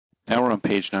Now we're on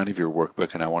page 9 of your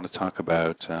workbook, and I want to talk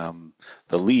about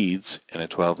the leads in a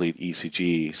 12-lead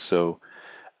ECG. So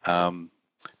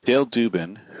Dale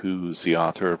Dubin, who's the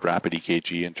author of Rapid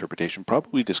EKG Interpretation,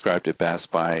 probably described it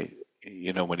best by,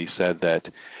 when he said that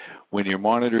when you're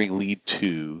monitoring lead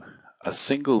 2, a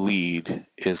single lead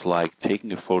is like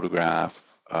taking a photograph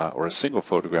or a single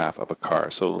photograph of a car.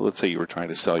 So let's say you were trying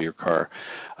to sell your car.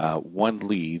 One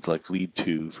lead, like lead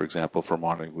 2, for example, for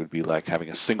monitoring would be like having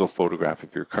a single photograph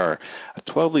of your car. A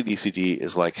 12-lead ECG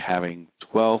is like having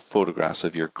 12 photographs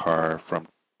of your car from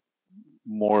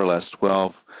more or less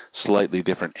 12 slightly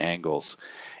different angles.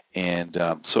 And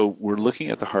so we're looking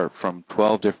at the heart from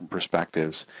 12 different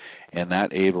perspectives, and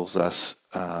that enables us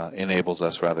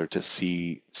to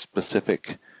see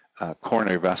specific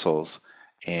coronary vessels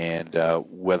and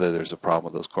whether there's a problem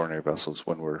with those coronary vessels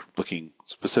when we're looking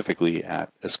specifically at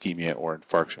ischemia or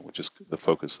infarction, which is the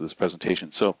focus of this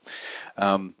presentation. So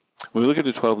when we look at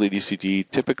a 12-lead ECG,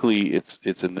 typically it's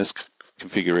in this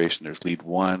configuration. There's lead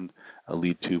 1, a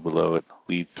lead 2 below it,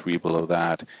 lead 3 below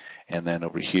that, and then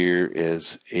over here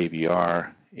is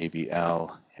AVR,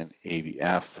 AVL, and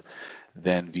AVF,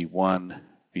 then V1,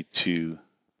 V2,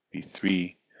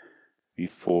 V3,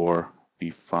 V4,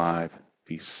 V5,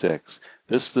 V6.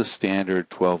 This is the standard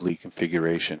 12-lead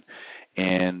configuration.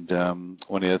 And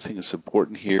one of the other things that's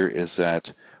important here is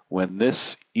that when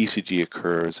this ECG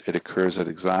occurs, it occurs at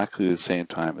exactly the same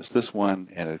time as this one,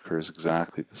 and it occurs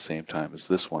exactly at the same time as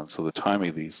this one. So the timing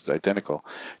of these is identical,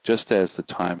 just as the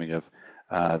timing of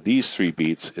these 3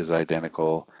 beats is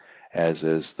identical as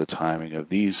is the timing of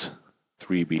these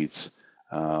 3 beats,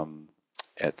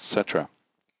 etc.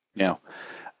 Now,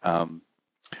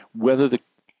 whether the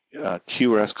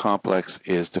QRS complex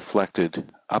is deflected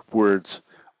upwards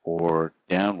or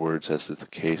downwards, as is the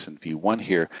case in V1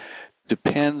 here,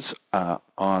 depends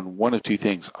on one of 2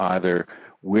 things: either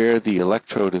where the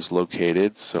electrode is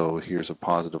located, so here's a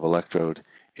positive electrode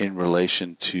in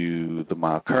relation to the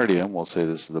myocardium, we'll say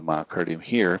this is the myocardium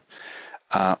here,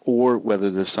 or whether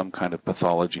there's some kind of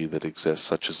pathology that exists,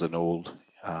 such as an old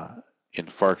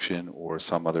infarction or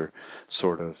some other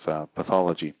sort of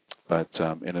pathology. But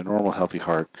in a normal healthy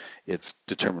heart, it's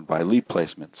determined by lead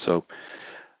placement. So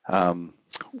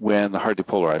when the heart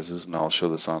depolarizes, and I'll show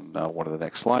this on one of the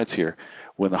next slides here,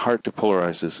 when the heart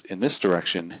depolarizes in this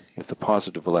direction, if the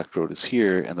positive electrode is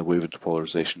here and the wave of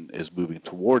depolarization is moving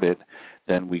toward it,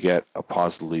 then we get a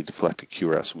positively deflected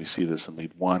QRS. And we see this in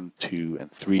lead 1, 2,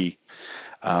 and 3.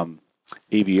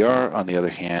 AVR, on the other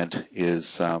hand,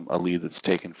 is a lead that's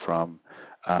taken from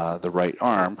the right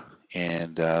arm,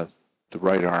 and the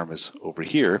right arm is over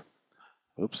here.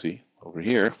 Oopsie, over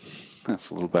here. That's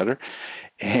a little better.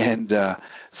 And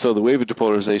so the wave of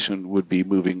depolarization would be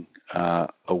moving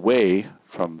away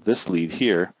from this lead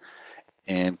here,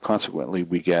 and consequently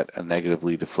we get a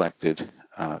negatively deflected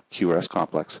QRS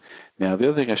complex. Now, the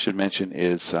other thing I should mention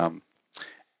is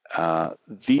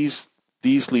these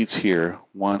leads here,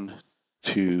 1,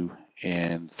 2,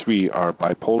 and 3, are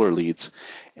bipolar leads,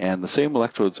 and the same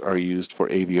electrodes are used for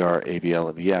AVR, AVL,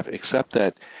 and VF, except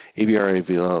that AVR,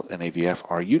 AVL, and AVF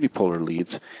are unipolar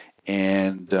leads,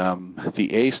 and the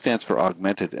A stands for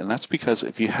augmented, and that's because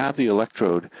if you have the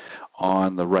electrode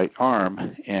on the right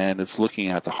arm and it's looking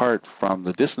at the heart from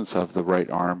the distance of the right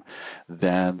arm,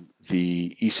 then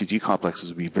the ECG complexes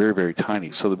would be very, very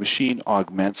tiny. So the machine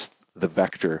augments the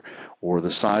vector or the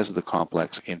size of the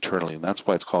complex internally, and that's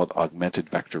why it's called augmented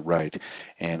vector right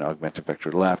and augmented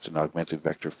vector left and augmented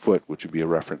vector foot, which would be a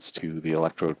reference to the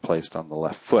electrode placed on the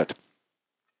left foot.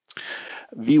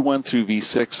 V1 through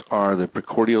V6 are the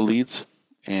Procore Dia leads,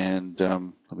 and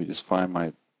let me just find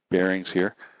my bearings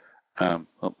here. Oh,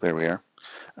 there we are.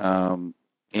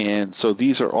 And so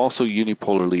these are also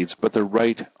unipolar leads, but they're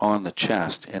right on the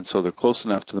chest, and so they're close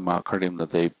enough to the myocardium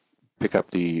that they pick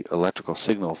up the electrical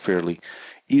signal fairly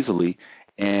easily.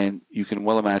 And you can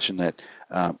well imagine that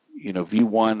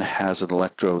V1 has an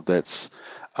electrode that's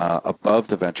above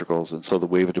the ventricles, and so the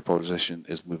wave of depolarization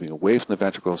is moving away from the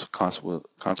ventricles.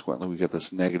 Consequently, we get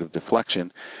this negative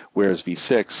deflection, whereas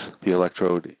V6, the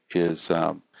electrode is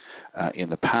in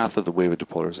the path of the wave of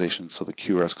depolarization, so the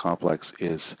QRS complex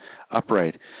is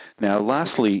upright. Now,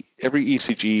 lastly, every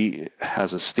ECG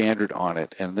has a standard on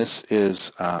it, and this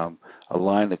is a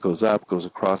line that goes up, goes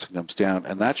across, and comes down,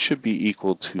 and that should be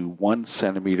equal to 1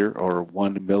 centimeter or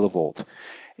 1 millivolt.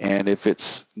 And if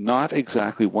it's not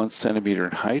exactly 1 centimeter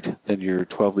in height, then your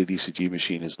 12-lead ECG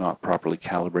machine is not properly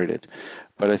calibrated.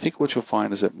 But I think what you'll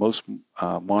find is that most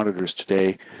monitors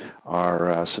today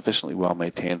are sufficiently well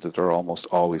maintained that they're almost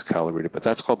always calibrated. But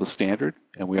that's called the standard,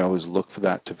 and we always look for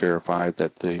that to verify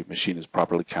that the machine is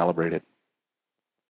properly calibrated.